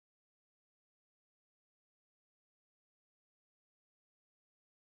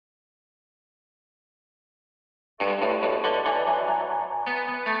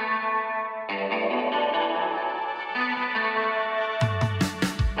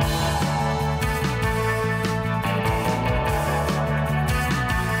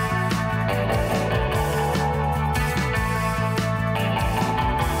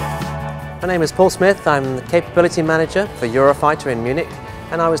name is Paul Smith. I'm the Capability Manager for Eurofighter in Munich,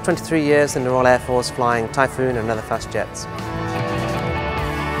 and I was 23 years in the Royal Air Force flying Typhoon and other fast jets.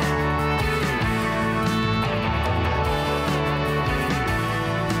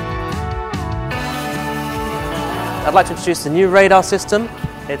 I'd like to introduce the new radar system.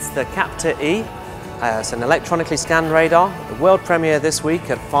 It's the Captor-E. It's an electronically scanned radar. The world premiere this week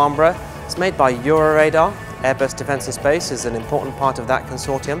at Farnborough. It's made by Euroradar. Airbus Defence and Space is an important part of that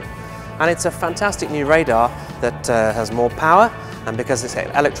consortium. And it's a fantastic new radar that has more power, and because it's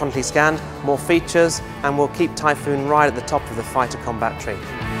electronically scanned, more features, and will keep Typhoon right at the top of the fighter combat tree.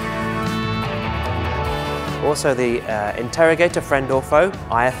 Also, the Interrogator Friend or Foe,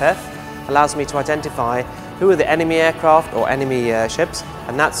 IFF, allows me to identify who are the enemy aircraft or enemy ships,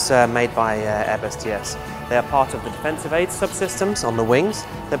 and that's made by Airbus TS. They are part of the defensive aid subsystems on the wings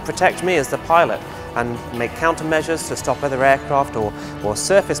that protect me as the pilot and make countermeasures to stop other aircraft or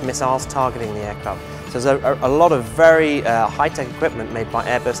surface missiles targeting the aircraft. So there's a lot of very high-tech equipment made by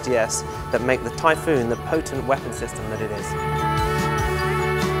Airbus TS that make the Typhoon the potent weapon system that it is.